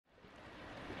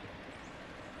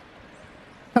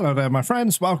Hello there, my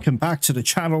friends. Welcome back to the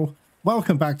channel.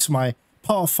 Welcome back to my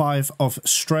part 5 of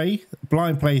Stray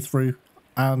blind playthrough,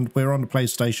 and we're on the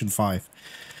PlayStation 5.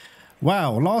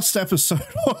 Wow, last episode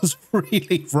was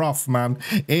really rough, man.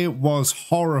 It was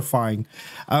horrifying.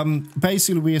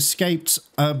 Basically, we escaped,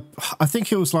 I think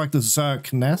it was like the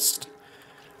Zurk nest.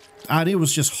 And it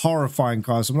was just horrifying,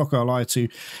 guys. I'm not going to lie to you.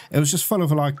 It was just full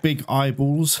of, like, big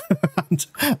eyeballs.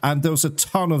 and there was a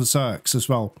ton of Zurks as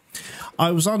well. I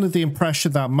was under the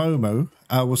impression that Momo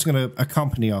was going to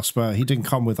accompany us, but he didn't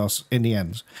come with us in the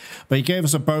end. But he gave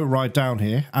us a boat ride down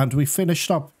here, and we finished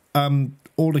up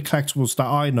all the collectibles that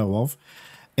I know of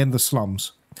in the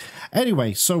slums.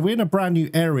 Anyway, so we're in a brand new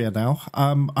area now.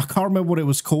 I can't remember what it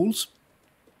was called.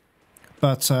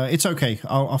 But it's okay.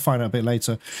 I'll find out a bit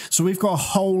later. So we've got a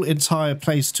whole entire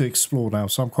place to explore now.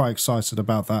 So I'm quite excited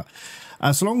about that.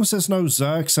 As long as there's no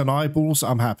Zurks and eyeballs,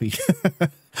 I'm happy.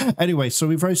 Anyway, so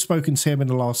we've already spoken to him in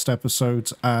the last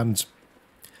episode. And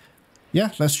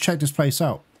yeah, let's check this place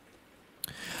out.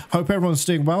 Hope everyone's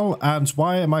doing well. And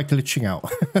why am I glitching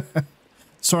out?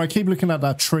 So I keep looking at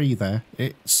that tree there.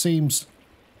 It seems...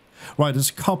 Right,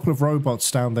 there's a couple of robots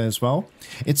down there as well.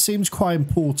 It seems quite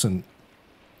important.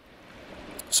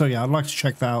 So yeah, I'd like to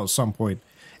check that out at some point,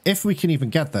 if we can even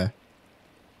get there.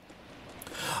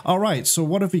 Alright, so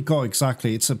what have we got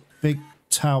exactly? It's a big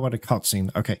tower and a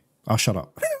cutscene. Okay, I'll shut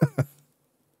up.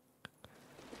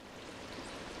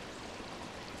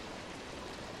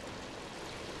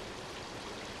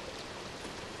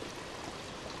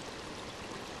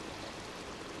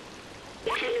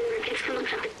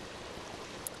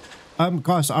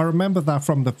 Guys, I remember that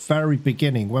from the very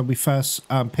beginning when we first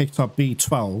picked up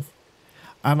B12.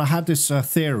 And I had this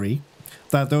theory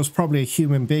that there was probably a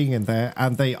human being in there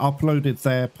and they uploaded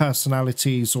their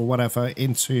personalities or whatever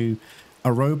into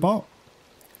a robot.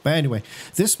 But anyway,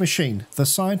 this machine, the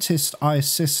scientist I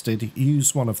assisted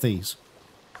used one of these.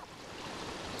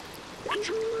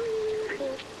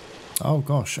 Oh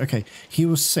gosh, okay. He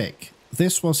was sick.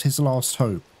 This was his last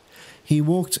hope. He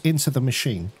walked into the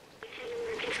machine.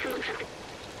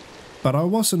 But I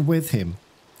wasn't with him.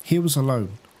 He was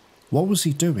alone. What was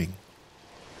he doing?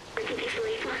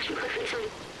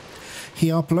 He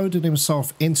uploaded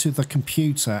himself into the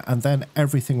computer and then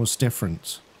everything was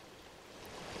different.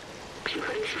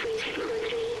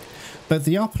 But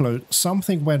the upload,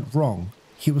 something went wrong.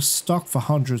 He was stuck for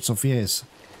hundreds of years.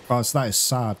 Guys, that is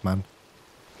sad, man.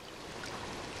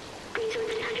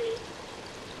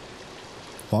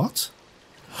 What?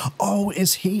 Oh,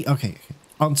 is he? Okay,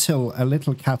 until a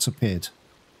little cat appeared.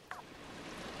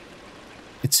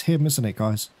 It's him, isn't it,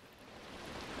 guys?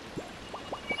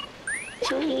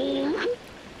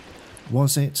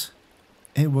 Was it?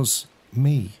 It was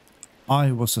me.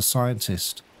 I was a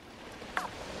scientist.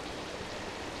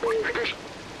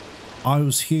 I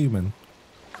was human.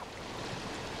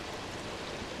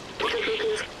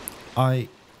 I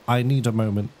need a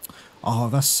moment. Oh,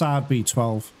 that's sad,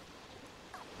 B12.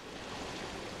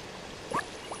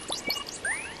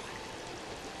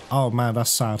 Oh man,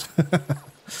 that's sad.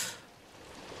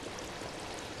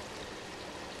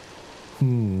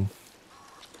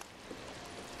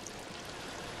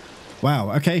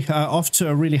 Wow, okay, off to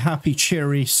a really happy,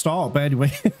 cheery start, but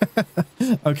anyway.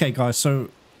 Okay, guys, so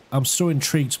I'm still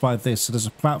intrigued by this. So there's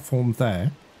a platform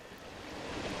there.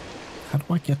 How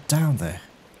do I get down there?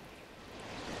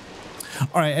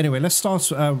 Alright, anyway, let's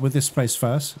start with this place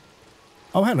first.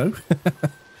 Oh, hello.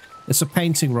 It's a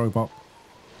painting robot.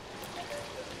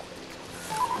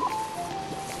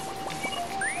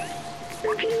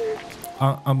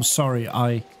 I'm sorry,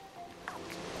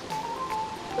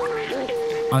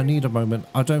 I need a moment.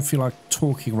 I don't feel like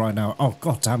talking right now. Oh,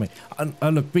 god damn it.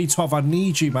 And look, B12, I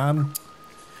need you, man.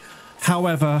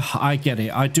 However, I get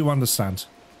it. I do understand.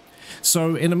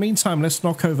 So, in the meantime, let's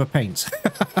knock over paint.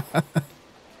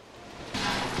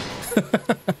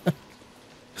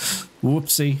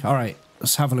 Whoopsie. All right,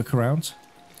 let's have a look around.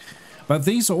 But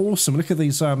these are awesome. Look at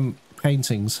these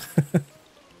paintings.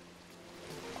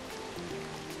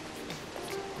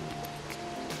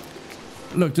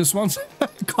 Look, there's one,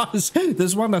 guys,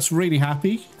 there's one that's really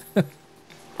happy.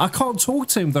 I can't talk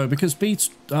to him though because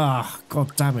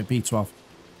god damn it, B12.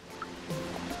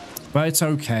 But it's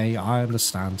okay, I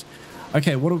understand.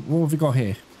 Okay, what have we got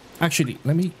here? Actually,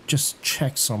 let me just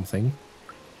check something.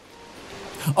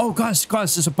 Oh, guys,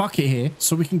 there's a bucket here,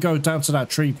 so we can go down to that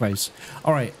tree place.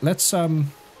 All right, let's Oh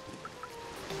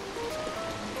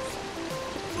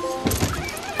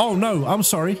no, I'm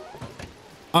sorry.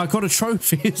 I got a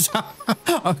trophy.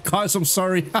 Oh, guys, I'm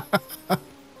sorry.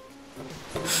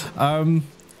 Oh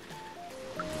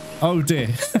dear.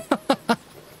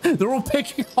 They're all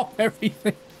picking up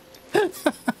everything.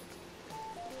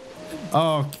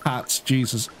 Oh, cats,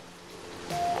 Jesus.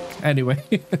 Anyway.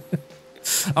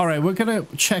 All right, we're going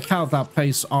to check out that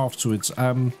place afterwards.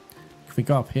 Can we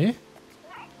go up here?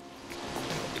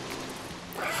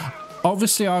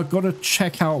 Obviously, I've got to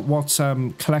check out what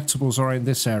collectibles are in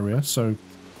this area, so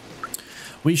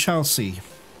we shall see.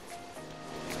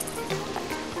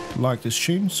 Like this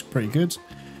tune, it's pretty good.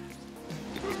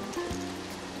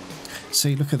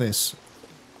 See, look at this.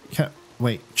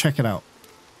 Wait, check it out.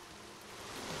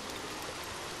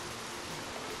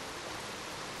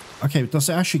 Okay, does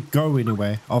it actually go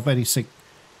anywhere of any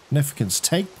significance?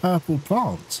 Take purple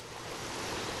plant.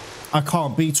 I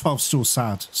can't. B12's still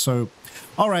sad. So,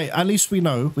 all right, at least we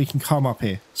know we can come up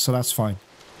here. So that's fine.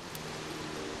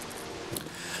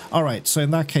 All right, so in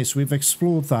that case, we've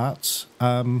explored that.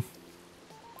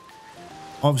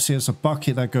 Obviously, there's a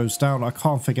bucket that goes down. I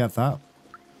can't forget that.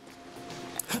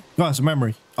 Guys, a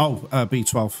memory. Oh,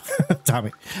 B12. Damn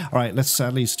it. All right, let's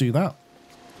at least do that.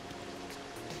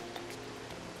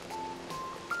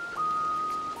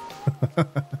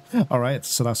 All right,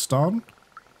 so that's done.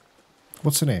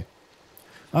 What's in here?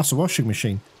 That's a washing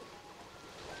machine.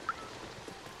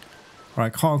 All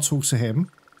right, can't talk to him.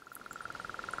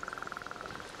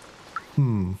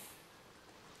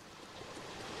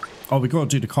 Oh, we got to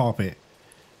do the carpet.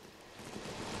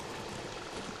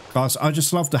 Guys, I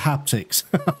just love the haptics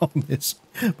on this.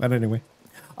 But anyway.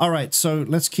 All right, so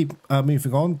let's keep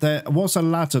moving on. There was a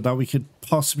ladder that we could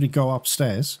possibly go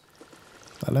upstairs.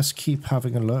 But let's keep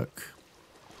having a look.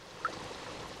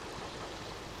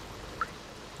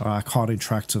 I can't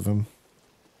interact with them.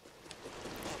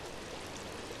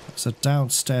 There's a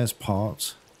downstairs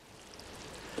part.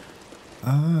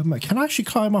 Can I actually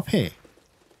climb up here?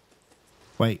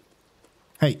 Wait.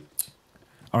 Hey.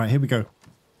 All right, here we go.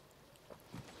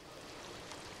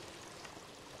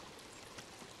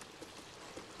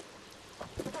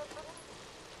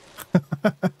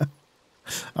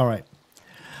 All right.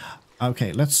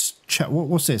 Okay, let's check.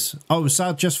 What's this? Oh, is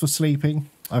that just for sleeping?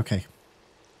 Okay.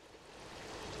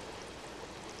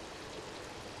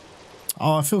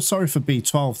 Oh, I feel sorry for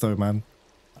B12 though, man.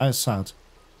 That's sad.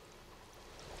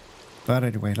 But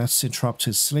anyway, let's interrupt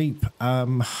his sleep.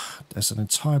 There's an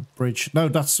entire bridge. No,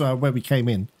 that's where we came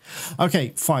in.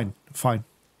 Okay, fine, fine.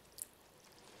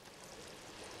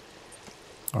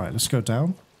 All right, let's go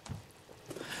down.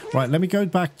 Right, let me go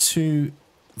back to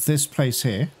this place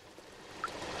here.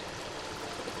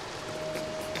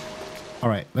 All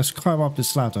right, let's climb up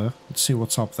this ladder and see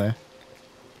what's up there.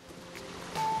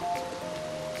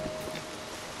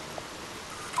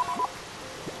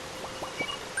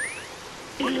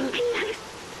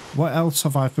 What else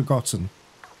have I forgotten?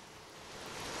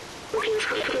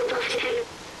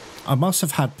 I must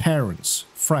have had parents,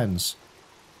 friends.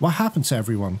 What happened to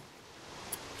everyone?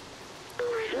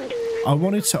 I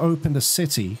wanted to open the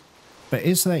city, but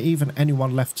is there even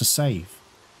anyone left to save?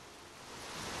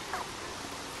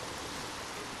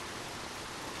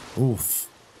 Oof.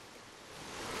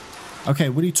 Okay,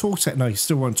 will he talk to... No, he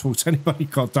still won't talk to anybody.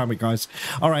 God damn it, guys.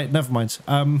 All right, never mind.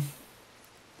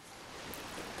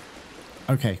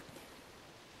 Okay.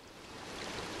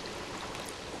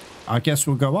 I guess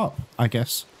we'll go up, I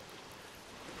guess.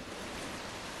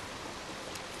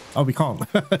 Oh, we can't.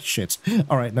 Shit.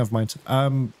 All right, never mind.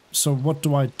 So what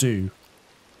do I do?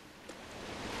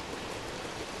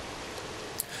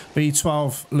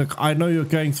 B12, look, I know you're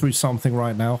going through something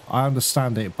right now. I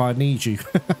understand it, but I need you.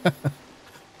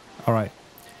 All right.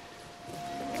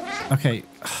 Okay,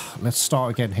 let's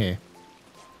start again here.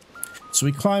 So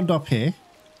we climbed up here.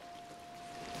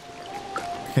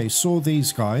 Okay, saw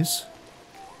these guys.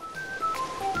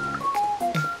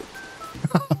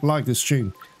 I like this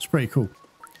tune. It's pretty cool.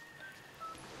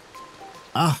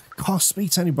 Ah, can't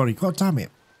speak to anybody. God damn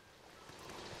it.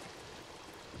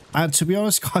 And to be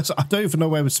honest, guys, I don't even know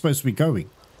where we're supposed to be going.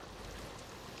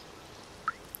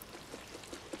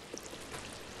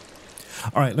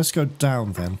 All right, let's go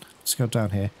down then. Let's go down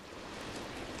here.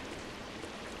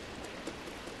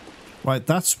 Right,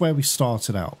 that's where we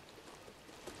started out.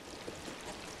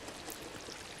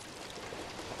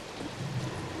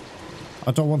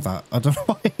 I don't want that. I don't know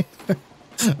why.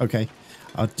 Okay,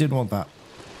 I didn't want that.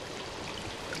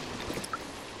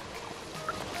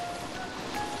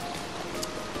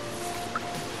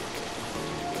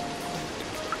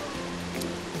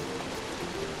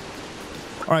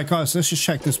 Alright guys, let's just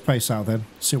check this place out then.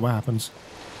 See what happens.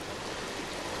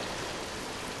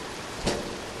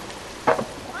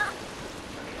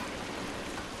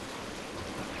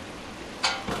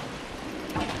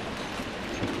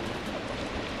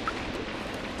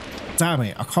 Damn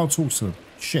it, I can't talk to them.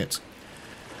 Shit.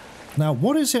 Now,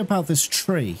 what is it about this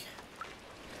tree?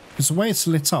 Because the way it's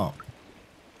lit up.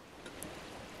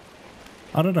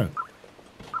 I don't know.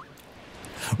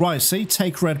 Right, see,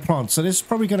 take red plant. So this is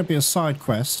probably going to be a side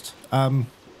quest.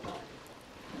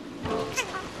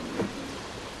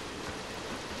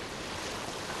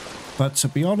 But to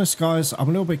be honest, guys, I'm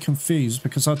a little bit confused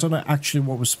because I don't know actually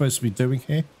what we're supposed to be doing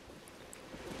here.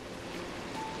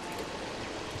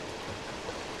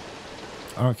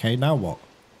 Okay, now what?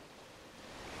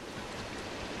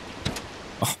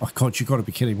 Oh my god, you got to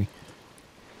be kidding me.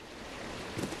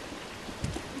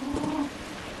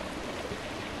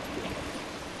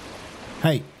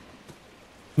 Hey.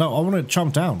 No, I want to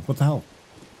jump down. What the hell?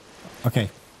 Okay.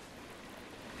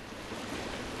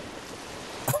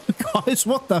 Guys,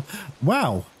 what the...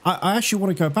 Wow. I actually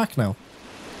want to go back now.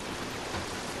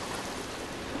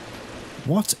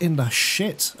 What in the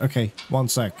shit? Okay, one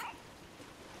sec.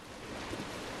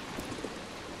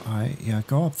 Yeah,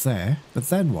 go up there. But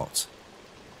then what?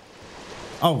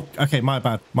 Oh, okay, my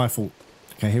bad. My fault.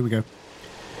 Okay, here we go.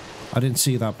 I didn't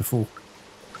see that before.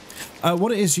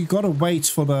 What it is, you gotta wait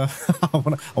for the... I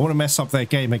want to mess up their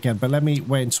game again, but let me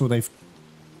wait until they've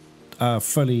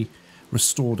fully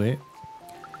restored it.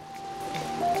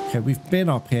 Okay, we've been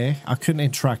up here. I couldn't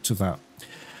interact with that.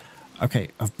 Okay,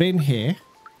 I've been here.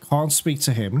 Can't speak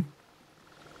to him.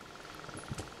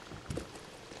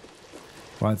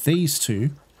 Right, these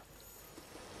two.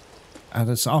 And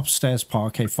it's upstairs part.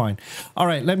 Okay, fine. All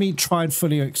right, let me try and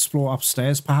fully explore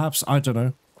upstairs, perhaps. I don't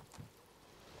know.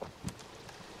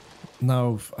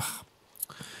 No.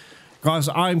 Guys,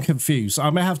 I'm confused. I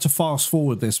may have to fast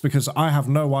forward this because I have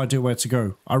no idea where to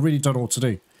go. I really don't know what to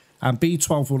do. And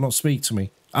B12 will not speak to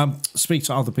me. Speak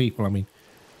to other people, I mean.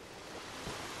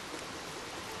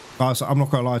 Guys, I'm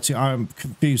not going to lie to you. I'm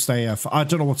confused AF. I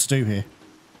don't know what to do here.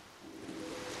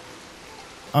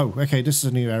 Oh, okay. This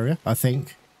is a new area, I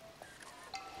think.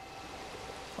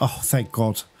 Oh, thank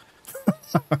God.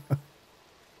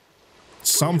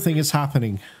 Something is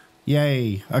happening.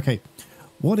 Yay. Okay.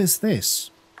 What is this?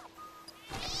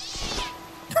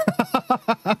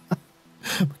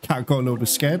 Cat got a little bit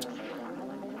scared.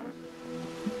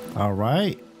 All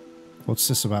right. What's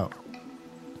this about?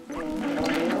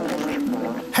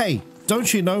 Hey,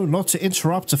 don't you know not to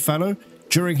interrupt a fellow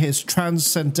during his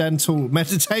transcendental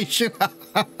meditation?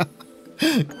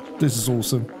 This is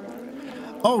awesome.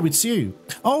 Oh, it's you.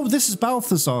 Oh, this is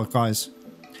Zbaltazar, guys.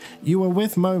 You were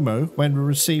with Momo when we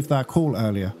received that call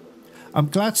earlier. I'm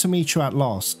glad to meet you at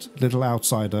last, little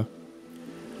outsider.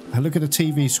 Look at the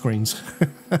TV screens.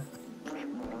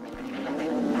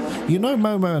 You know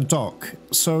Momo and Doc,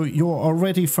 so you're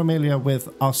already familiar with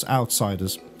us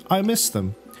outsiders. I miss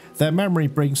them. Their memory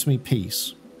brings me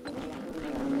peace.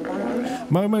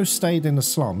 Momo stayed in the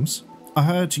slums. I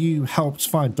heard you helped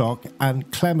find Doc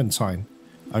and Clementine.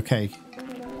 Okay.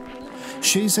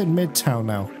 She's in Midtown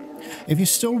now. If you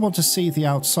still want to see the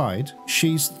outside,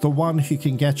 she's the one who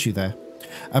can get you there.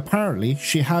 Apparently,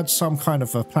 she had some kind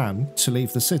of a plan to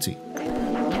leave the city.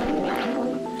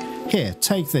 Here,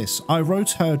 take this. I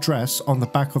wrote her address on the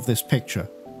back of this picture.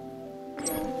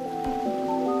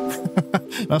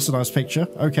 That's a nice picture.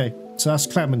 Okay, so that's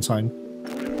Clementine.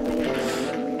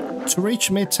 To reach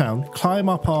Midtown, climb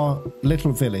up our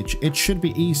little village. It should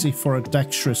be easy for a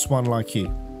dexterous one like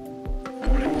you.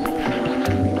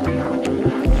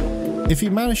 If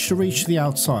you manage to reach the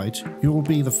outside, you will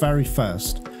be the very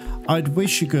first. I'd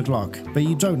wish you good luck, but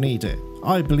you don't need it.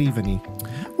 I believe in you.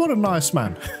 What a nice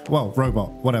man. Well,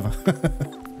 robot, whatever.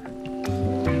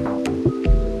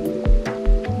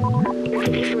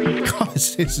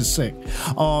 Guys, this is sick.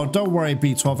 Oh, don't worry,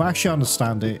 B12. I actually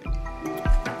understand it.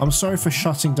 I'm sorry for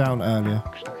shutting down earlier.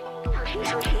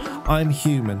 I'm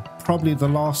human. Probably the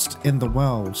last in the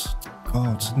world.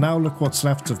 God, now look what's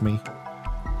left of me.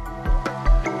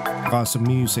 Guys, the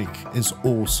music is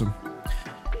awesome.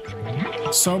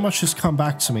 So much has come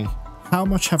back to me. How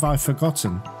much have I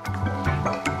forgotten?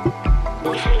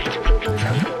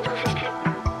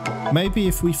 Maybe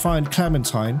if we find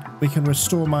Clementine, we can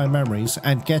restore my memories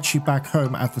and get you back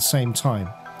home at the same time.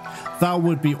 That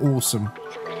would be awesome.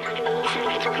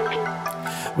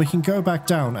 We can go back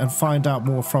down and find out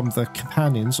more from the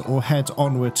companions or head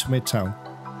onward to Midtown.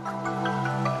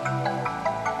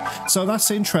 So that's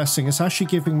interesting. It's actually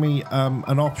giving me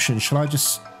an option. Shall I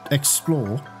just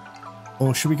explore?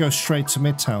 Or should we go straight to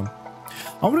Midtown?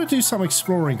 I want to do some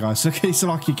exploring, guys. Look at these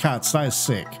lucky cats. That is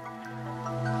sick.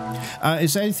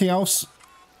 Is there anything else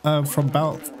from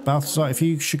Zbaltazar? If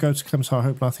you should go to Clementine, I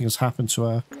hope nothing has happened to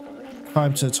her.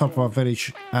 Climb to the top of our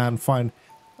village and find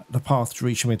the path to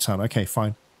reach Midtown. Okay,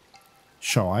 fine.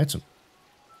 Show item.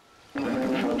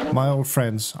 My old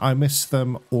friends. I miss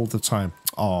them all the time.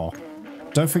 Oh.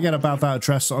 Don't forget about that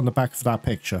address on the back of that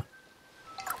picture.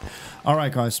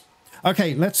 Alright, guys.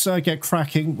 Okay, let's get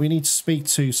cracking. We need to speak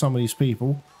to some of these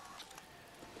people.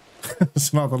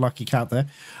 There's another lucky cat there.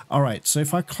 All right, so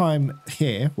if I climb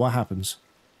here, what happens?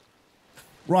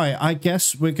 Right, I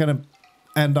guess we're going to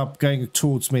end up going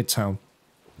towards Midtown.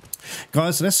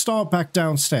 Guys, let's start back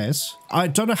downstairs. I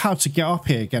don't know how to get up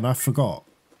here again. I forgot.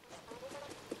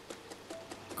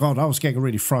 God, I was getting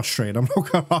really frustrated. I'm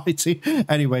not going to lie to you.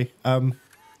 Anyway,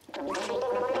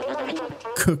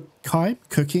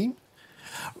 cooking.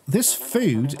 This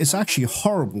food is actually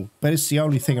horrible, but it's the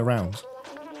only thing around.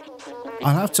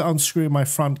 I'll have to unscrew my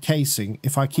front casing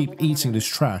if I keep eating this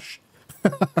trash.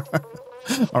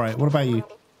 All right, what about you?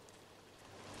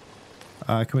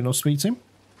 Can we not speak to him?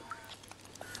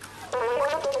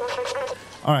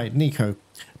 All right, Nico.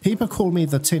 People call me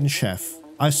the Tin Chef.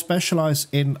 I specialize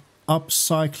in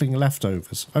upcycling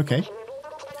leftovers. Okay.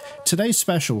 Today's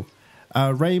special,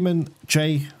 Raymond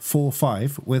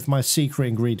J45 with my secret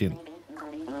ingredient.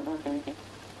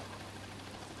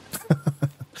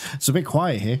 It's a bit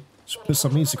quiet here. Let's put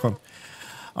some music on.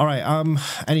 All right.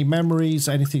 Any memories?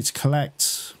 Anything to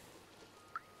collect?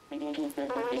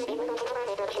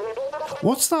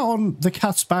 What's that on the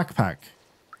cat's backpack?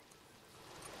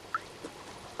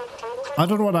 I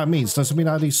don't know what that means. Does it mean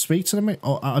I need to speak to them?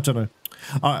 Or I don't know.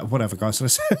 All right, whatever, guys.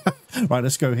 Let's right.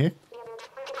 Let's go here.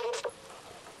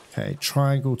 Okay,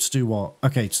 triangle to do what?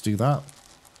 Okay, to do that.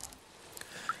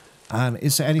 And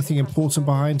is there anything important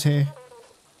behind here?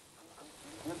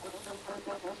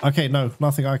 Okay, no,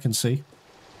 nothing I can see.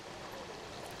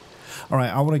 All right,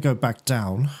 I want to go back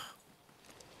down.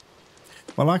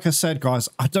 Well, like I said, guys,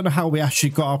 I don't know how we actually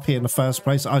got up here in the first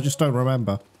place. I just don't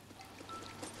remember.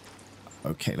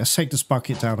 Okay, let's take this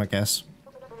bucket down, I guess.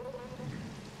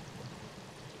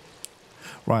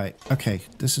 Right, okay,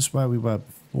 this is where we were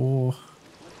before.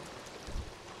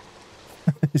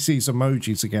 It's these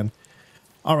emojis again.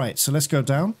 All right, so let's go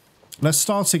down. Let's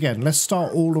start again. Let's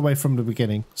start all the way from the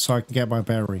beginning so I can get my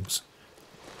bearings.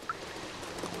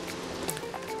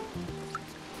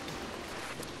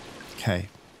 Okay.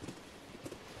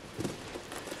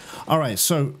 All right,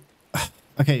 so...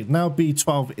 Okay, now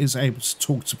B12 is able to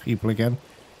talk to people again.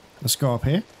 Let's go up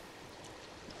here.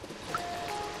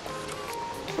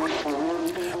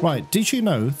 Right, did you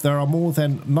know there are more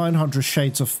than 900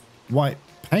 shades of white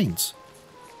paint?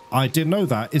 I didn't know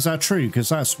that. Is that true? Because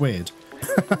that's weird.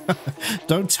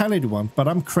 Don't tell anyone, but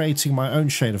I'm creating my own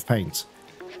shade of paint.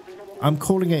 I'm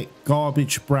calling it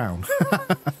garbage brown.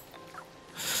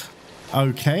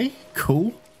 Okay,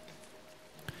 cool.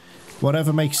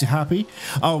 Whatever makes you happy.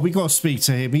 Oh, we got to speak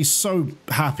to him. He's so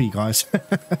happy, guys.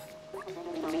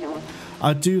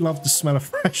 I do love the smell of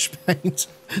fresh paint.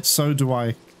 So do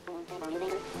I.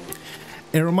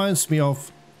 It reminds me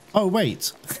of... Oh,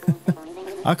 wait.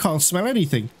 I can't smell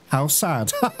anything. How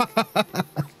sad.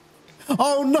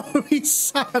 Oh, no, he's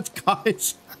sad,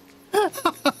 guys.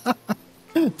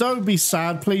 Don't be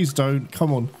sad. Please don't.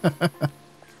 Come on.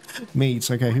 Meat.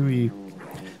 Okay, who are you?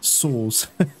 Saws.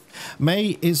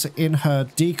 May is in her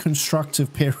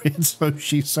deconstructive period, so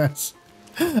she says.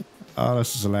 Oh,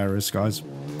 this is hilarious, guys.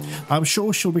 I'm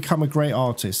sure she'll become a great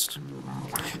artist.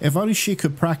 If only she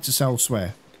could practice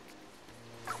elsewhere.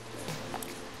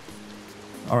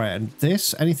 Alright, and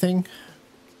this? Anything?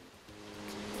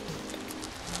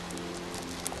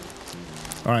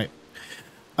 Alright.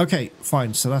 Okay,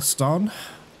 fine. So that's done.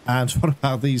 And what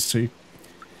about these two?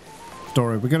 Don't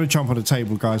worry, we're going to jump on the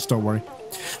table, guys. Don't worry.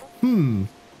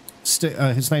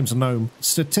 His name's a gnome.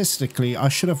 Statistically, I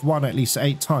should have won at least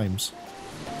 8 times.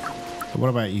 But what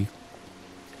about you?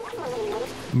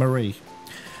 Marie.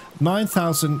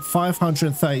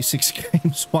 9,536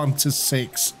 games, 1 to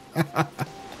 6.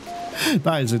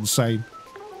 That is insane.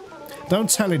 Don't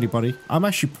tell anybody. I'm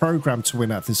actually programmed to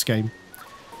win at this game.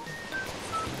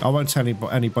 I won't tell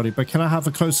anybody, but can I have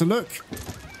a closer look?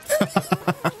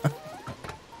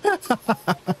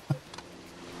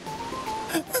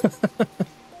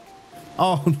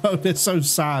 Oh no, they're so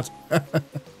sad.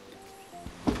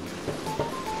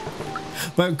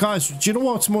 But guys, do you know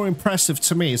what's more impressive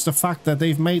to me is the fact that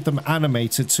they've made them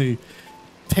animated to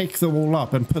pick them all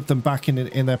up and put them back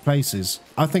in their places.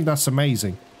 I think that's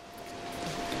amazing.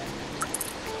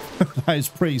 That is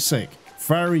pretty sick.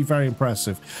 Very, very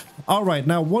impressive. All right,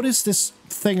 now what is this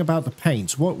thing about the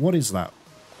paint? What is that?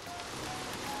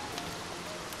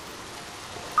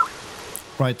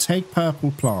 Right, take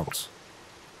purple plant.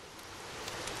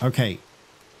 Okay.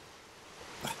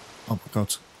 Oh my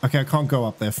god. Okay, I can't go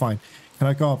up there. Fine. Can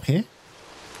I go up here?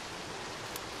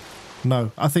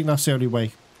 No, I think that's the only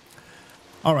way.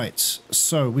 All right,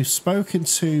 so we've spoken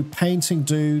to Painting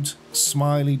Dude,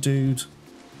 Smiley Dude,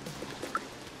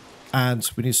 and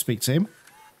we need to speak to him.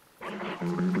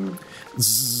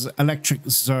 Zzz, electric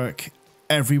Zurk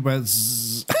everywhere.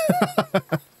 Zzz.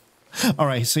 All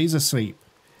right, so he's asleep.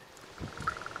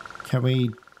 Can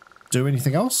we do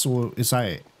anything else, or is that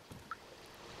it?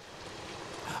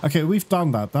 Okay, we've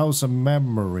done that. That was a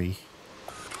memory.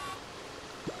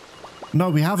 No,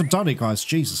 we haven't done it, guys.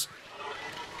 Jesus.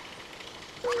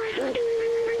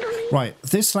 Right,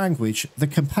 this language, the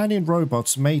companion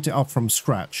robots made it up from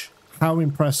scratch. How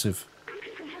impressive.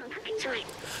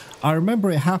 I remember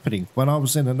it happening when I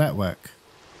was in the network.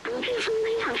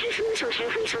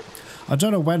 I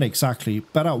don't know when exactly,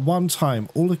 but at one time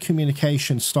all the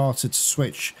communication started to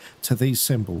switch to these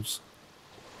symbols.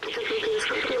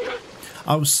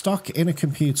 I was stuck in a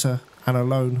computer and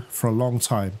alone for a long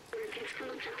time.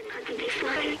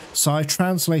 So I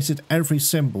translated every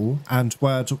symbol and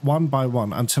word one by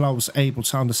one until I was able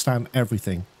to understand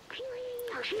everything.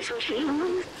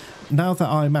 Now that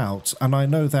I'm out and I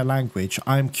know their language,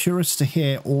 I am curious to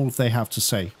hear all they have to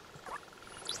say.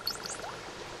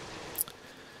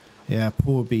 Yeah,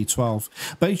 poor B12.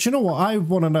 But you know what? I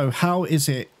want to know, how is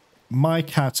it my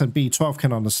cat and B12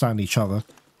 can understand each other?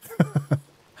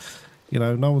 You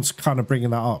know, no one's kind of bringing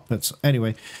that up. But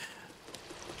anyway.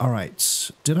 All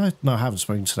right. Did I? No, I haven't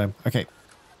spoken to them. Okay.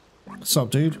 Sup,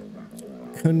 dude?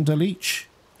 Kundalich?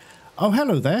 Oh,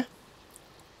 hello there.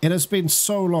 It has been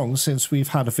so long since we've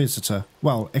had a visitor.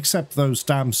 Well, except those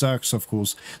damn Zurks, of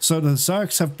course. So the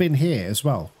Zurks have been here as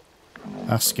well.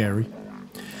 That's scary.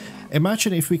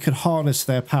 Imagine if we could harness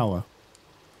their power.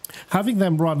 Having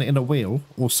them run in a wheel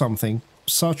or something,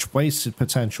 such wasted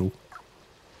potential.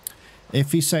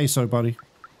 If you say so, buddy.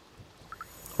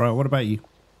 Right, what about you?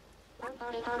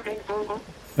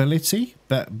 Ability?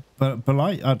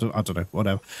 Belite? I don't know,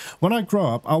 whatever. When I grow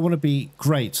up, I want to be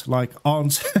great, like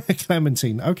Aunt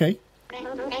Clementine. Okay.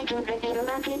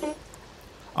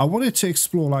 I wanted to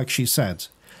explore like she said,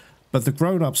 but the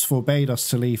grown-ups forbade us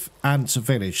to leave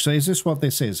AntVillage. So is this what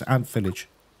this is? AntVillage.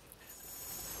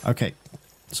 Okay,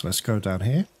 so let's go down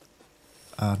here.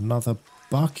 Another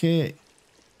bucket.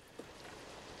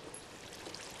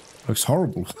 Looks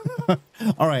horrible.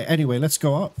 All right, anyway, let's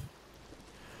go up.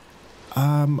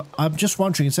 I'm just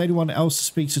wondering, is anyone else to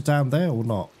speak to down there or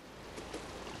not?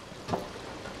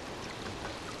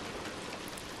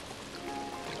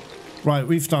 Right,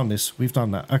 we've done this. We've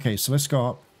done that. Okay, so let's go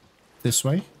up this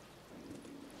way.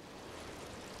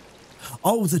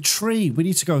 Oh, the tree. We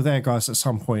need to go there, guys, at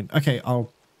some point. Okay,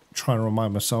 I'll try and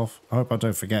remind myself. I hope I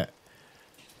don't forget.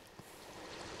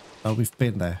 Oh, we've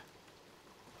been there.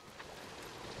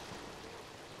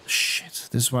 Shit,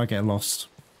 this is where I get lost.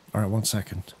 All right, 1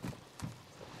 second.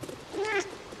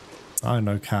 I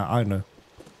know, cat, I know.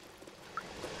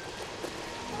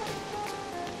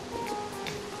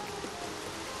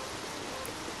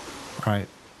 Right.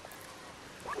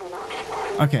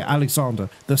 Okay, Alexander.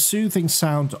 The soothing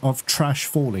sound of trash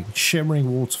falling,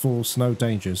 shimmering waterfalls, no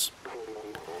dangers.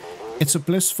 It's a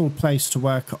blissful place to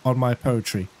work on my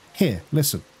poetry. Here,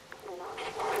 listen.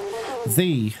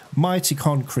 The mighty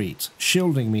concrete,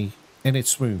 shielding me in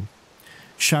its womb.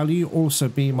 Shall you also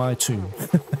be my tomb?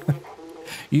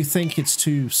 You think it's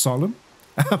too solemn?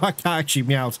 My cat actually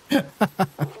meowed.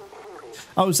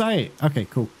 Oh, is that it? Okay,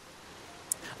 cool.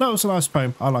 No, it was a nice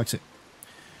poem. I liked it.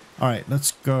 Alright,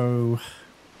 let's go.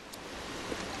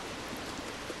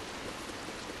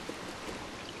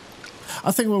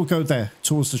 I think we'll go there,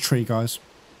 towards the tree, guys.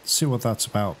 See what that's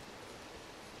about.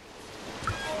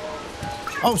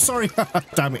 Oh, sorry.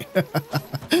 Damn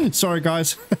it. Sorry,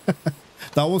 guys.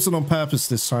 That wasn't on purpose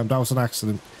this time. That was an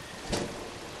accident.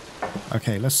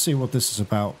 Okay, let's see what this is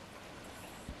about.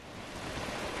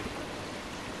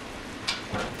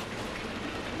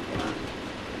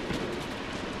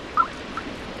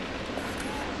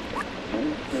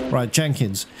 Right,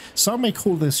 Jenkins. Some may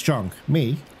call this junk.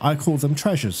 Me, I call them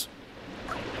treasures.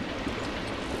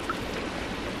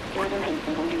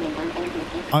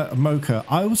 Mocha,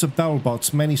 I was a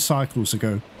bellbot many cycles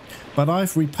ago, but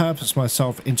I've repurposed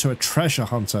myself into a treasure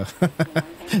hunter.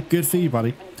 Good for you,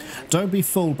 buddy. Don't be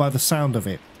fooled by the sound of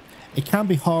it. It can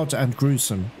be hard and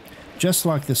gruesome, just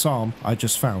like this arm I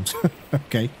just found.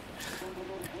 Okay.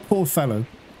 Poor fellow.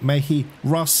 May he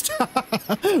rust,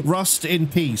 rust in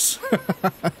peace.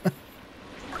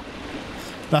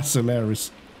 That's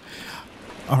hilarious.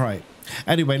 All right.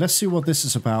 Anyway, let's see what this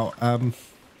is about.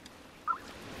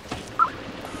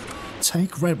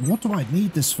 Take red. What do I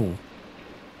need this for?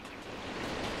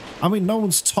 I mean, no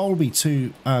one's told me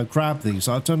to grab these.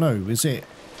 I don't know. Is it?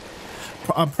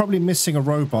 I'm probably missing a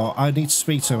robot. I need to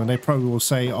speak to them, and they probably will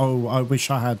say, "Oh, I wish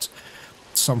I had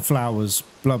some flowers."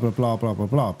 Blah blah blah blah blah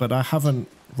blah. But I haven't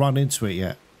run into it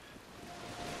yet.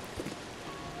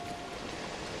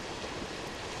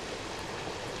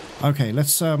 Okay,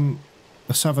 let's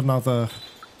have another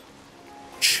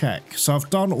check. So I've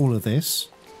done all of this.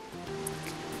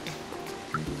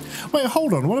 Wait,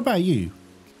 hold on. What about you?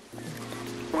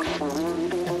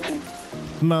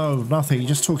 No, nothing. He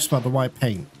just talks about the white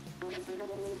paint.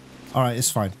 All right, it's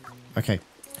fine. Okay.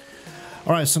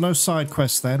 All right, so no side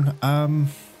quests then. I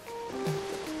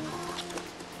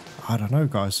don't know,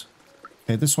 guys.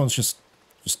 Okay, this one's just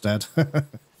dead. All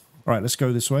right, let's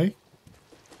go this way.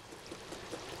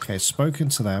 Okay, spoken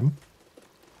to them.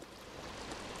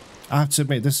 I have to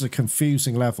admit, this is a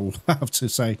confusing level, I have to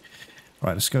say.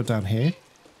 Right, let's go down here.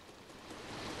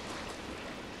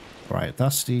 Right,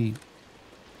 that's the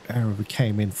area we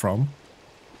came in from.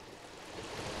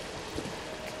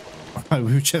 Right,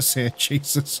 we were just here,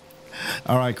 Jesus.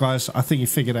 Alright, guys, I think you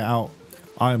figured it out.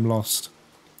 I am lost.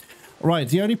 Right,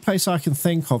 the only place I can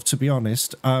think of, to be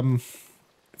honest,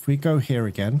 if we go here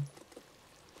again,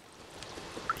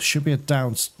 should be a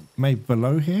down, maybe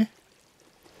below here?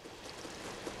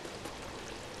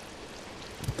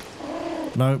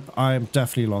 Nope, I am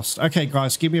definitely lost. Okay,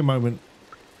 guys, give me a moment.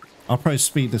 I'll probably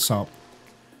speed this up.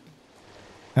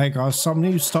 Hey, guys, some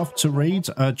new stuff to read.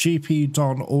 GPU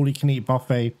Don, all-you-can-eat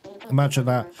buffet. Imagine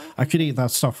that. I could eat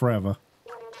that stuff forever.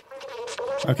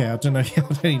 Okay, I don't know if you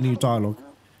have any new dialogue.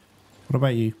 What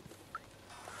about you?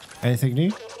 Anything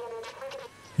new?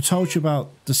 Who told you about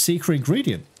the secret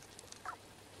ingredient?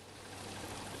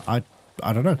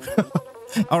 I don't know.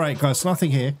 Alright, guys,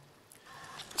 nothing here.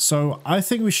 So, I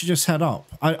think we should just head up.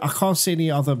 I can't see any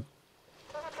other...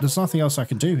 There's nothing else I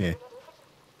can do here.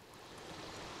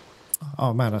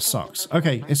 Oh, man, that sucks.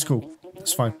 Okay, it's cool.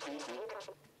 It's fine.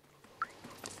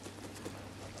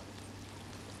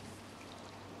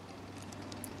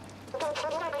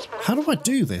 How do I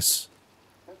do this?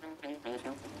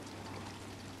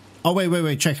 Oh,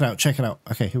 wait. Check it out.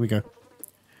 Okay, here we go.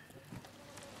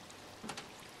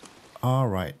 All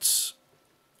right.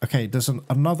 Okay, there's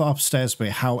another upstairs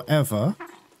bit. However,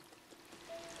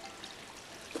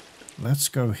 let's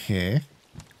go here.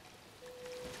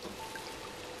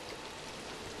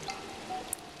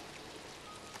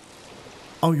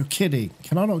 Oh, you're kidding.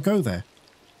 Can I not go there?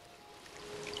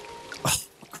 Oh,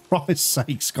 for Christ's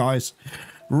sakes, guys.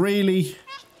 Really?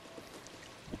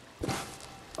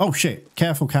 Oh, shit.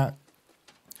 Careful, cat.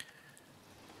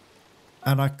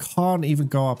 And I can't even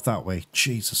go up that way.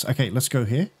 Jesus. Okay, let's go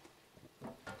here.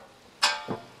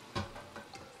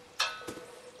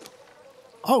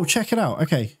 Oh, check it out.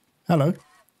 Okay. Hello.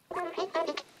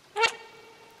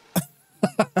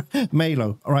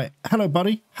 Malo. All right. Hello,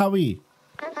 buddy. How are you?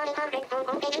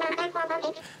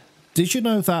 Did you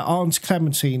know that Aunt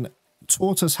Clementine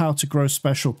taught us how to grow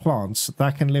special plants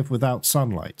that can live without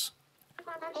sunlight?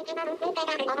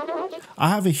 I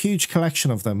have a huge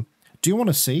collection of them. Do you want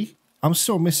to see? I'm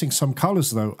still missing some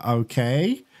colors though.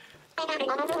 Okay.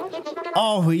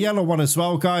 Oh, a yellow one as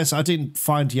well, guys. I didn't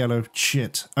find yellow.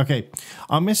 Shit. Okay.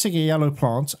 I'm missing a yellow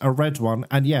plant, a red one,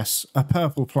 and yes, a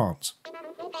purple plant.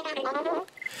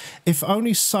 If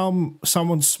only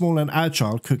someone small and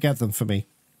agile could get them for me.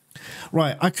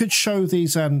 Right, I could show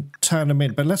these and turn them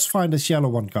in, but let's find this yellow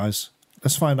one, guys.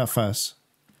 Let's find that first.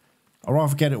 I'd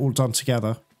rather get it all done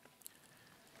together.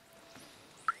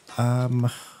 I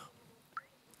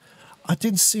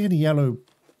didn't see any yellow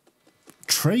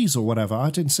trees or whatever. I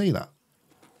didn't see that.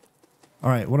 All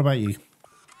right, what about you?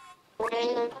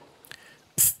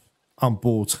 Pfft, I'm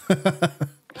bored.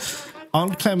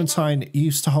 Aunt Clementine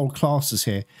used to hold classes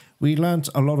here. We learned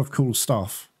a lot of cool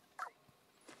stuff.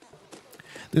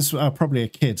 This is probably a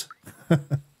kid. All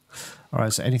right,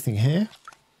 is there anything here?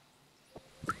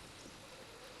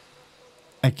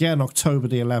 Again, October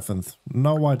the 11th.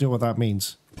 No idea what that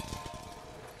means.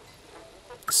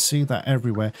 See that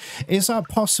everywhere. Is that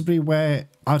possibly where,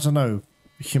 I don't know,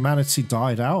 humanity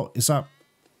died out? Is that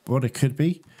what it could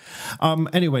be?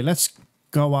 Anyway, let's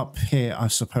go up here, I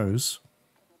suppose.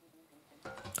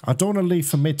 I don't want to leave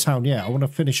for Midtown yet. I want to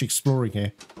finish exploring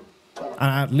here.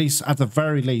 And at the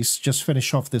very least, just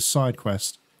finish off this side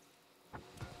quest.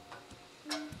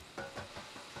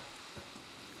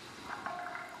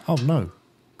 Oh no.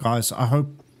 Guys, I hope...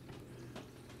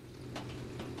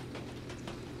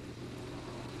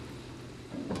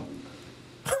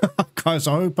 Guys,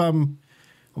 I hope I'm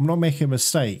not making a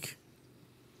mistake.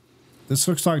 This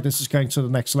looks like this is going to the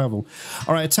next level.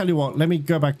 Alright, I tell you what, let me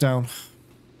go back down.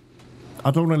 I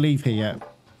don't want to leave here yet.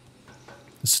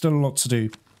 There's still a lot to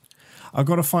do. I've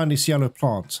got to find this yellow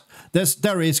plant. There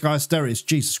it is, guys. There it is.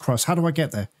 Jesus Christ. How do I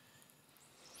get there?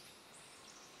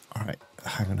 All right.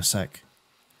 Hang on a sec.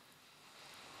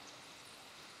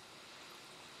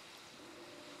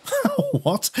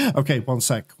 What? Okay, one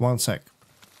sec.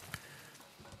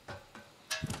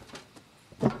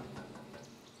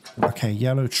 Okay,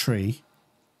 yellow tree.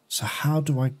 So how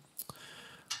do I...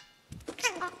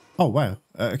 Oh, wow.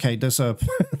 Okay, there's a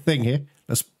thing here.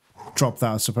 Let's drop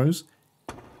that, I suppose.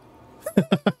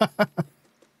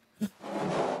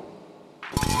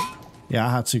 Yeah,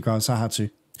 I had to, guys. I had to.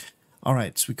 All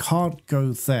right, so we can't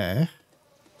go there.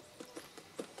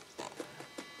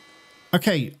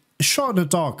 Okay, shot in the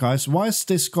dark, guys. Why has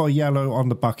this got yellow on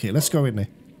the bucket? Let's go in there.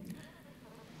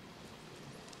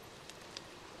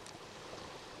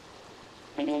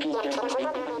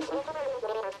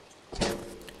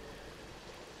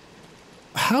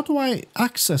 How do I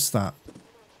access that?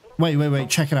 Wait.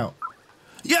 Check it out.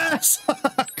 Yes!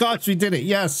 Guys, we did it.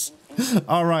 Yes.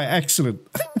 All right. Excellent.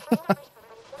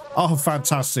 Oh,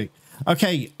 fantastic.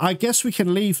 Okay, I guess we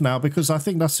can leave now because I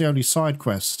think that's the only side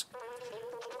quest.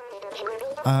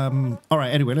 All right.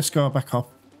 Anyway, let's go back up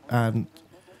and...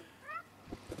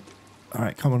 All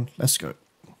right, come on. Let's go.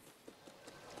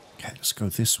 Okay, let's go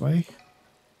this way.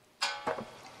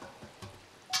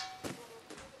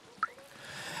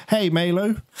 Hey,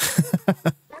 Malo.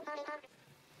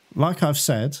 Like I've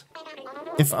said,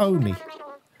 if only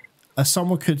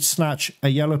someone could snatch a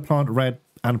yellow plant, red,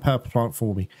 and purple plant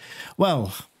for me.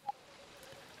 Well,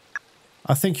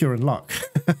 I think you're in luck.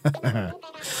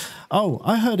 Oh,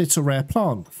 I heard it's a rare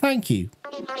plant. Thank you.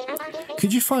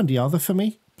 Could you find the other for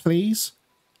me, please?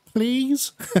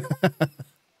 Please?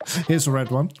 Here's a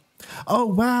red one. Oh,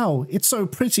 wow. It's so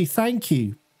pretty. Thank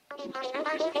you.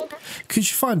 Could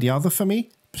you find the other for me?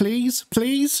 Please,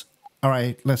 please. All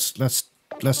right, let's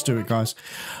do it, guys.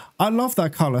 I love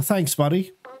that color. Thanks,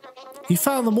 buddy. You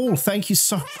found them all. Thank you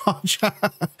so much.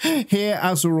 Here,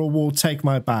 as a reward, take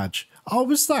my badge. Oh,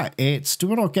 was that it? Do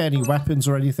we not get any weapons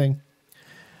or anything?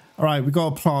 All right, we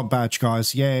got a plant badge,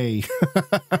 guys. Yay.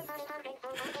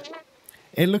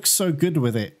 It looks so good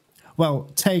with it. Well,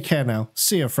 take care now.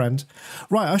 See you, friend.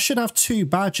 Right, I should have 2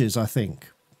 badges, I think.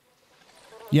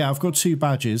 Yeah, I've got 2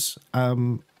 badges.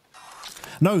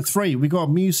 No, 3. We got a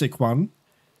music one,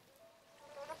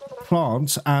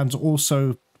 plant, and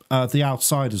also the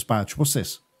Outsiders badge. What's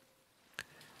this?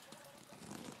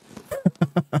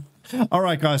 All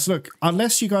right, guys, look,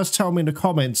 unless you guys tell me in the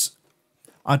comments,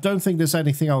 I don't think there's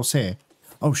anything else here.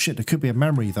 Oh, shit, there could be a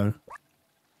memory, though.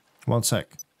 One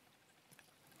sec.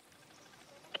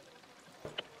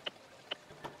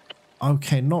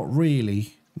 Okay, not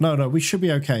really. No, we should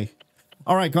be okay.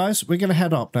 All right, guys, we're going to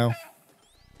head up now.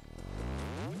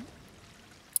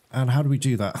 And how do we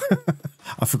do that?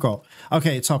 I forgot.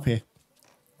 Okay, it's up here.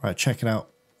 All right, check it out.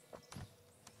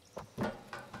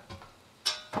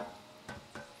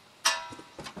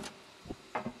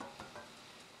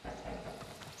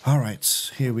 All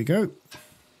right, here we go.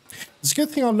 It's a good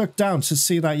thing I looked down to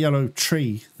see that yellow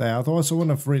tree there. Otherwise, I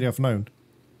wouldn't have really have known.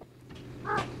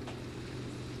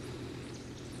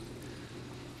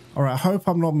 All right, I hope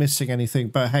I'm not missing anything.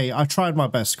 But hey, I tried my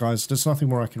best, guys. There's nothing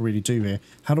more I can really do here.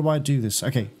 How do I do this?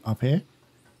 Okay, up here.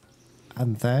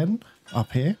 And then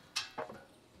up here.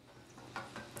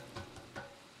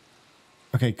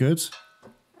 Okay, good.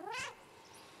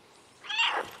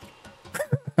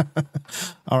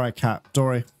 All right, cat.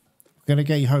 Dory, we're going to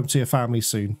get you home to your family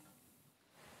soon.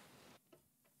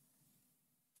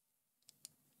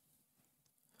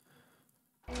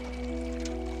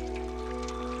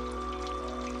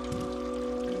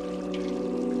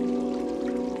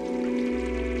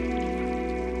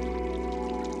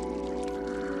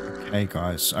 Okay,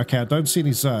 guys. Okay, I don't see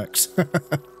any Zurks.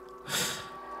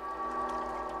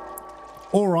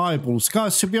 Or eyeballs.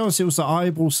 Guys, to be honest, it was the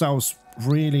eyeballs that was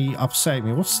really upsetting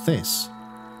me. What's this?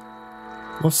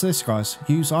 What's this, guys?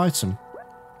 Use item.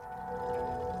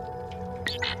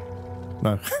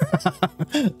 No.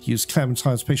 Use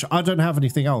Clementine's picture. I don't have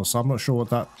anything else. I'm not sure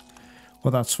what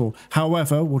that's for.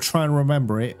 However, we'll try and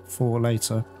remember it for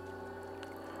later.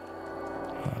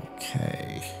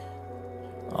 Okay.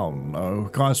 Oh no.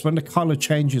 Guys, when the color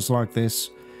changes like this,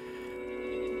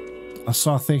 I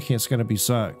start thinking it's going to be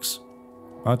Zurks.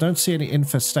 I don't see any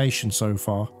infestation so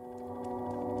far.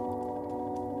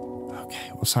 Okay,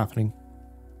 what's happening?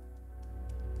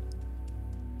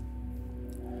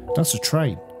 That's a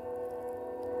train.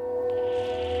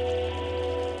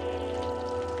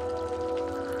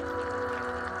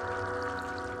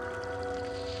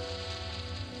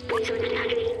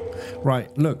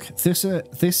 Right, look, this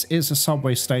is a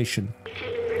subway station.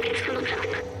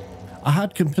 I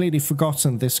had completely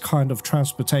forgotten this kind of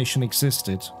transportation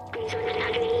existed.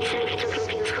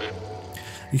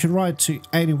 You can ride to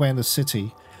anywhere in the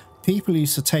city. People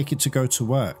used to take it to go to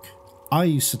work. I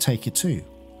used to take it too.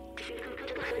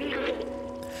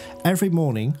 Every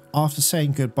morning, after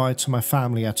saying goodbye to my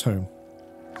family at home.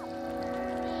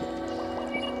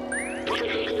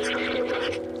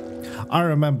 I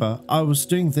remember I was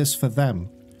doing this for them,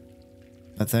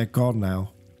 but they're gone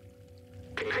now.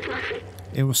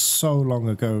 It was so long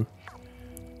ago.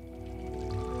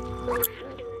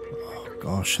 Oh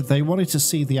gosh, they wanted to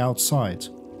see the outside.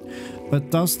 But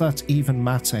does that even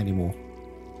matter anymore?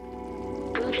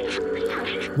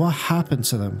 What happened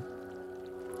to them?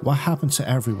 What happened to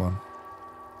everyone?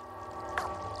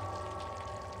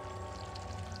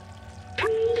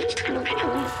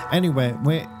 Anyway,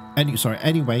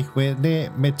 we're near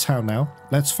Midtown now.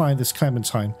 Let's find this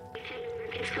Clementine.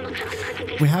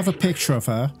 We have a picture of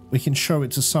her. We can show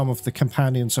it to some of the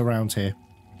companions around here.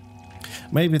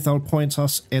 Maybe they'll point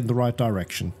us in the right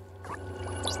direction.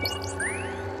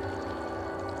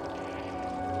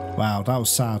 Wow, that was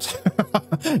sad.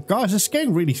 Guys, it's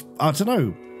getting really, I don't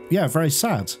know. Yeah, very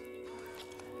sad.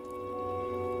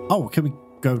 Oh, can we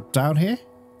go down here?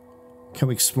 Can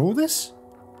we explore this?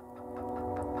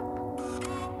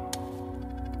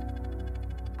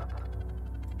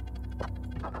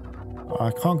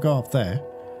 I can't go up there.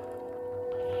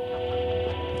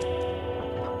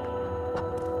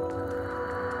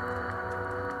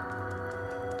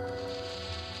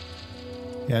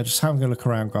 Yeah, just having a look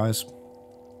around, guys.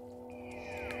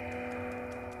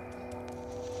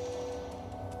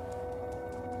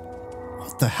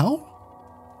 What the hell?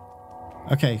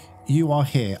 Okay, you are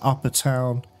here. Upper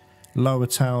town, lower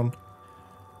town,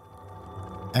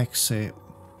 exit.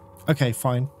 Okay,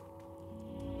 fine.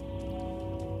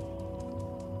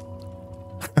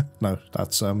 No,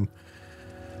 that's that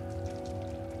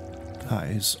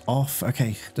is off.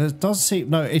 Okay, there doesn't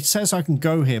seem, no, it says I can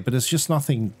go here, but there's just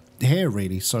nothing here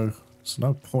really, so there's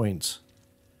no point.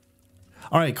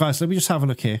 All right, guys, let me just have a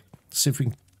look here, see if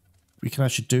we can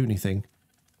actually do anything.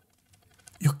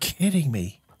 You're kidding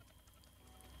me.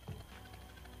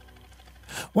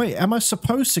 Wait, am I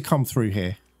supposed to come through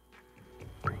here?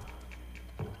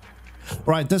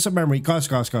 Right, there's a memory,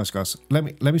 guys. Let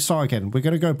me start again. We're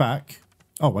gonna go back.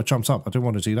 Oh, I jumped up. I didn't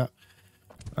want to do that.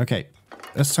 Okay,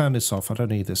 let's turn this off. I don't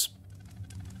need this.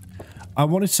 I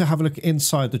wanted to have a look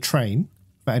inside the train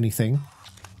for anything.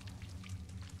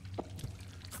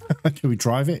 Can we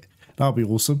drive it? That would be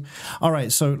awesome. All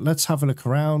right, so let's have a look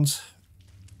around.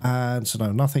 And so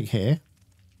no, nothing here.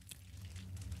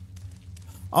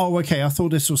 Oh, okay. I thought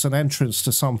this was an entrance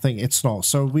to something. It's not.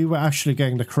 So we were actually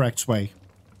going the correct way.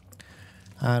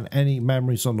 And any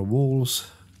memories on the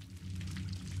walls?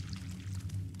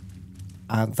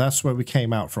 And that's where we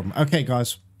came out from. Okay,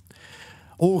 guys.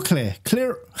 All clear.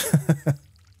 Clear.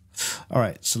 All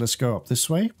right, so let's go up this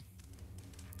way.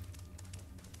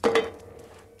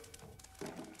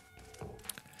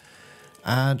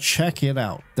 And check it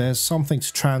out. There's something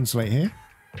to translate here.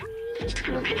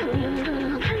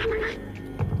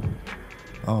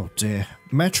 Oh dear.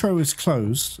 Metro is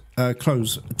closed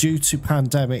due to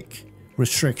pandemic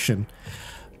restriction.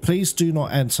 Please do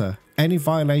not enter. Any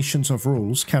violations of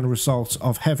rules can result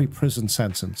of heavy prison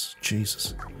sentence.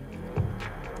 Jesus.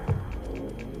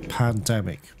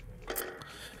 Pandemic.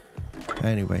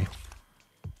 Anyway.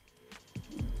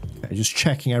 Okay, just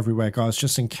checking everywhere, guys,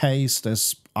 just in case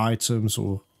there's items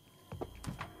or...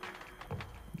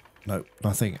 No,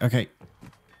 nothing. Okay.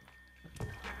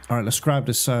 Alright, let's grab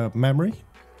this memory.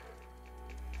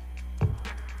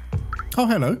 Oh,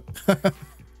 hello.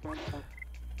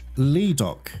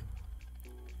 Ledoc.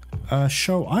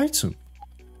 Show item.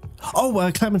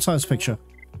 Oh, Clementine's picture.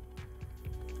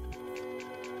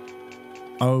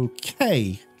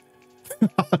 Okay.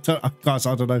 Guys,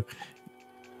 I don't know.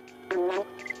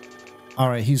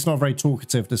 Alright, he's not very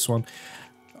talkative, this one.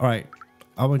 Alright,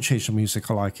 I won't change the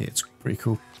music. I like it. It's pretty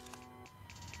cool.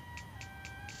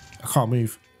 I can't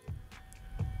move.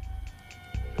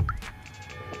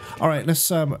 Alright,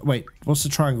 let's, wait. What's the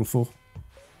triangle for?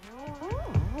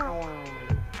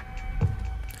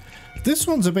 This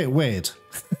one's a bit weird,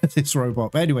 this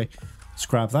robot. But anyway, let's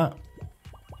grab that.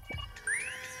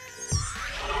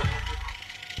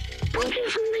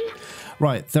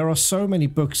 Right, there are so many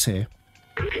books here.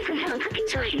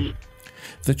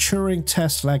 The Turing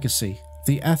Test Legacy,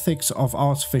 The Ethics of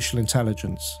Artificial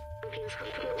Intelligence.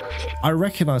 I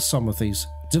recognize some of these.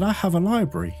 Did I have a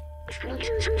library?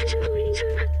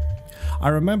 I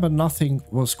remember nothing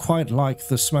was quite like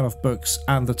the smell of books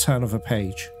and the turn of a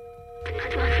page.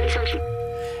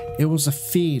 It was a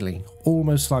feeling,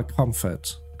 almost like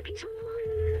comfort.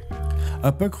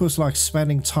 A book was like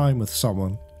spending time with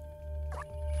someone.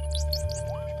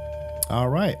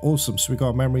 Alright, awesome. So we got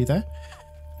a memory there.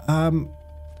 And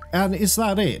is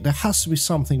that it? There has to be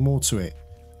something more to it.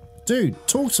 Dude,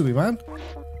 talk to me, man.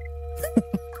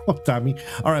 God damn me.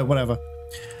 Alright, whatever.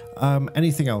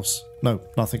 Anything else? No,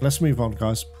 nothing. Let's move on,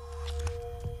 guys.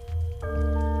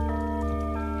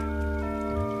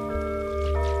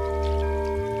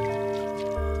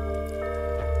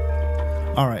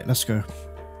 All right, let's go.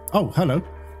 Oh, hello.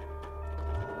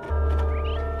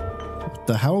 What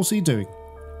the hell's he doing?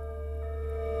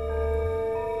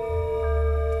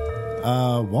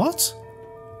 What?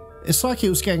 It's like he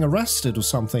was getting arrested or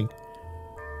something.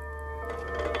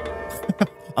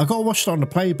 I got watched on the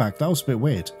playback. That was a bit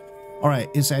weird. All right,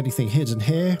 is there anything hidden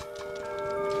here?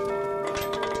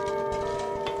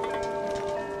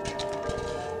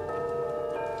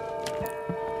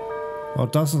 Well,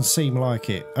 it doesn't seem like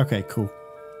it. Okay, cool.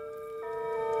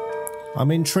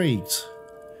 I'm intrigued.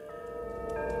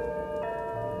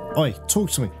 Oi, talk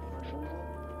to me.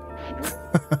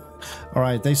 All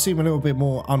right, they seem a little bit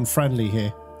more unfriendly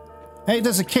here. Hey,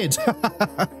 there's a kid.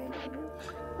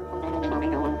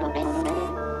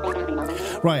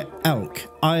 Right, Elk.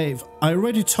 I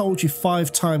already told you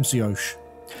 5 times, Yosh.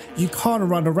 You can't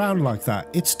run around like that.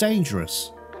 It's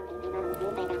dangerous.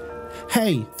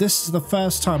 Hey, this is the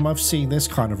first time I've seen this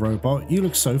kind of robot. You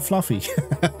look so fluffy.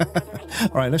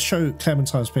 Alright, let's show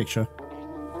Clementine's picture.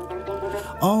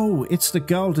 Oh, it's the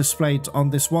girl displayed on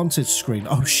this wanted screen.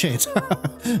 Oh, shit.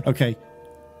 Okay.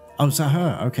 Oh, is that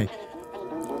her? Okay.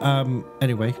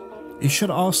 Anyway, you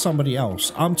should ask somebody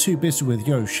else. I'm too busy with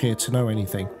Yosh here to know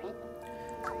anything.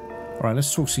 Alright,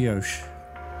 let's talk to Yosh.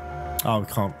 Oh, we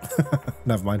can't.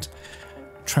 Never mind.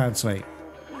 Translate.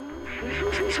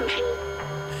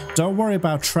 Don't worry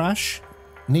about trash.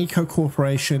 Nico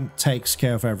Corporation takes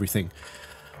care of everything.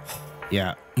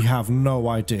 Yeah, you have no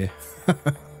idea.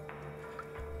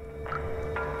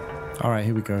 Alright,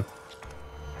 here we go.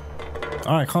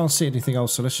 Alright, can't see anything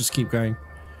else, so let's just keep going.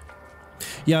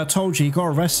 Yeah, I told you, he got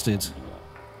arrested.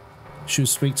 Should we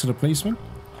speak to the policeman?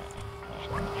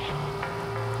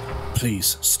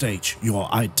 Please state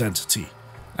your identity.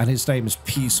 And his name is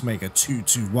Peacemaker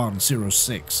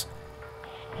 22106.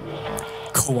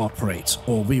 Cooperate,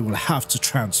 or we will have to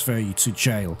transfer you to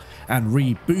jail and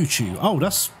reboot you. Oh,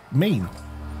 that's mean.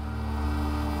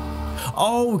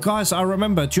 Oh, guys, I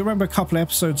remember. Do you remember a couple of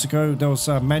episodes ago there was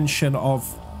a mention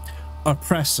of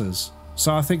oppressors?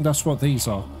 So I think that's what these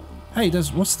are. Hey,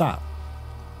 what's that?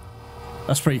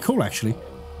 That's pretty cool, actually.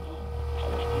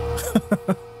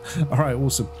 All right,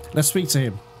 awesome. Let's speak to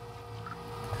him.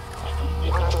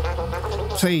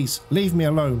 Please, leave me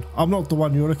alone. I'm not the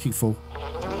one you're looking for.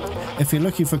 If you're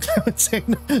looking for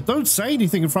Clementine, don't say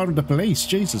anything in front of the police.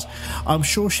 Jesus. I'm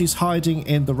sure she's hiding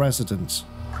in the residence.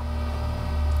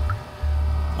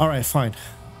 All right, fine.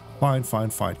 Fine, fine,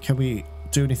 fine. Can we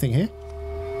do anything here?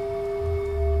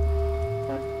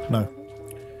 No.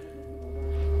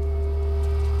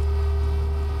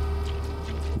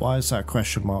 Why is that a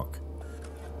question mark?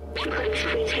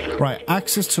 Right,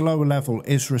 access to lower level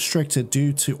is restricted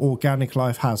due to organic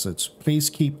life hazards. Please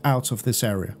keep out of this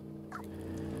area.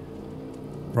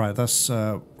 Right, that's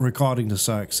regarding the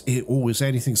Zurks. Oh, is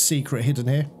anything secret hidden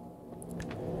here?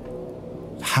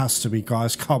 Has to be,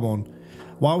 guys. Come on.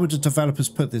 Why would the developers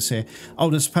put this here?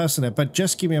 Oh, there's a person there, but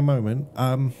just give me a moment.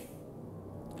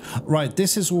 Right,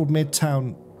 this is all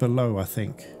Midtown below, I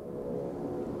think.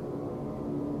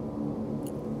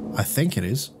 I think it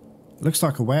is. Looks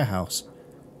like a warehouse.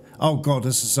 Oh god,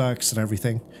 this is Zurks and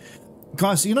everything.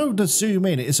 Guys, you know, the zoom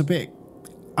in is a bit...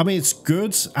 I mean, it's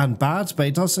good and bad, but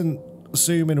it doesn't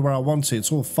zoom in where I want to.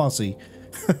 It's all fuzzy.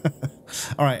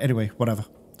 Alright, anyway, whatever.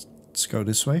 Let's go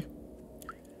this way.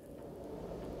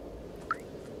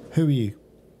 Who are you?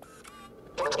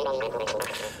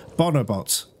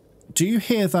 Bonobot. Do you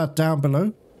hear that down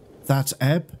below? That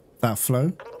ebb? That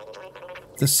flow?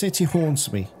 The city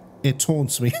haunts me. It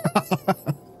taunts me.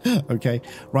 Okay,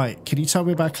 right. Can you tell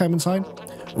me about Clementine?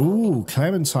 Ooh,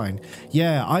 Clementine.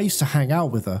 Yeah, I used to hang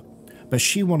out with her, but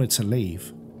she wanted to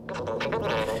leave.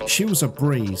 She was a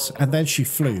breeze, and then she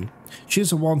flew.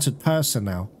 She's a wanted person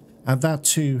now, and that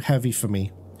too heavy for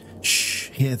me. Shh,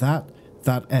 hear that?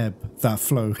 That ebb, that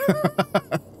flow.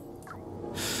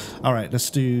 Alright,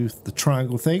 let's do the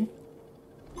triangle thing.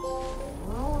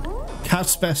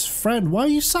 Cat's best friend, why are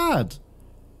you sad?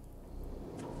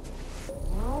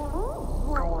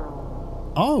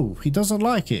 Oh, he doesn't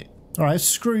like it. Alright,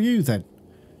 screw you then.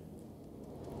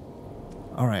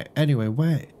 Alright, anyway,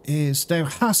 where is... There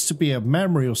has to be a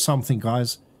memory or something,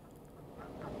 guys.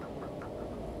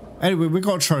 Anyway, we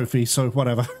got a trophy, so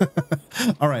whatever.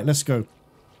 Alright, let's go.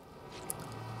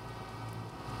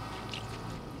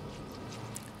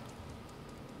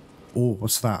 Oh,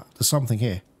 what's that? There's something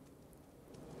here.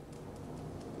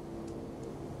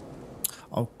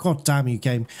 Oh, god damn you,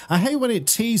 game. I hate when it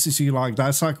teases you like that.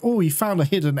 It's like, oh, you found a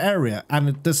hidden area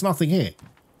and there's nothing here.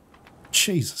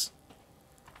 Jesus.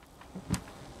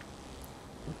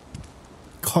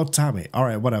 God damn it.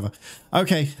 Alright, whatever.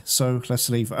 Okay, so let's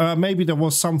leave. Maybe there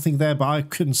was something there, but I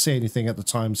couldn't see anything at the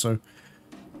time, so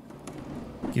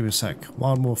Give me a sec.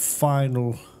 One more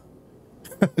final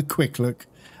quick look.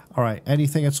 All right,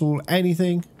 anything at all?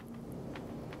 Anything?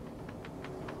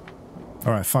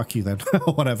 All right, fuck you then.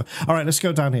 Whatever. All right, let's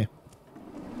go down here.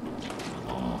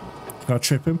 Can I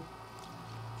trip him?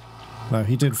 No,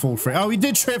 he did fall free. Oh, he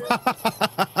did trip.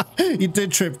 He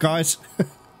did trip, guys.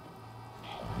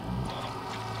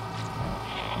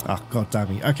 Oh, god damn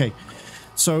me. Okay,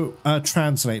 so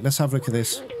translate. Let's have a look at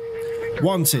this.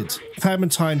 Wanted,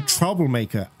 Clementine,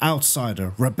 troublemaker,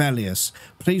 outsider, rebellious.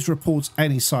 Please report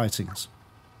any sightings.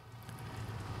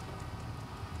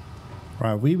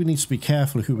 Right, we need to be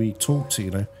careful who we talk to,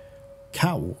 you know.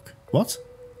 Catwalk? What?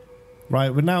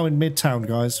 Right, we're now in Midtown,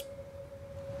 guys.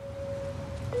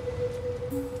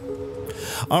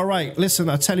 Alright, listen,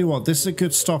 I tell you what, this is a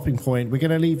good stopping point. We're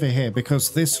going to leave it here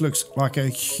because this looks like a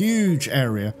huge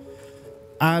area.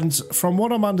 And from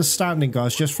what I'm understanding,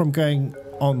 guys, just from going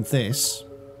on this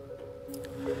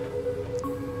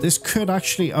could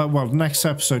actually, well, next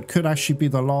episode could actually be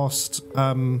the last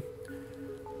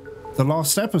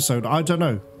episode. I don't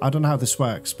know how this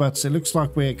works, but it looks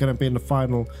like we're going to be in the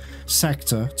final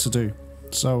sector to do.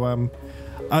 So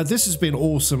this has been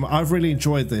awesome. I've really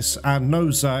enjoyed this, and no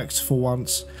Zurks for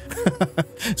once.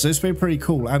 So it's been pretty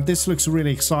cool, and this looks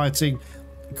really exciting,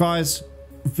 guys.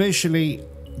 Visually,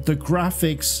 the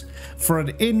graphics for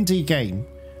an indie game,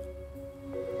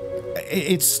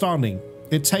 it's stunning.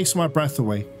 It takes my breath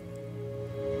away.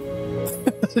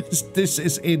 This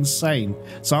is insane.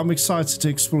 So I'm excited to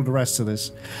explore the rest of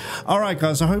this. Alright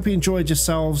guys, I hope you enjoyed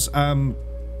yourselves. So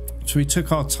we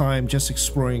took our time just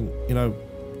exploring, you know,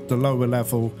 the lower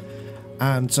level,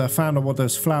 and found out what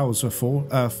those flowers were for.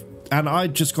 And I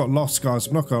just got lost, guys.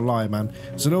 I'm not gonna lie, man.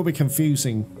 It's a little bit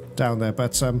confusing down there,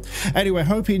 but anyway,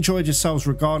 hope you enjoyed yourselves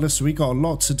regardless. We got a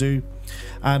lot to do,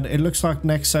 and it looks like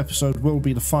next episode will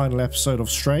be the final episode of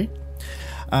Stray.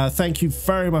 Thank you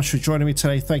very much for joining me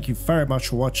today. Thank you very much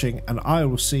for watching, and I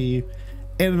will see you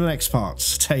in the next part.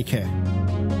 Take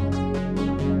care.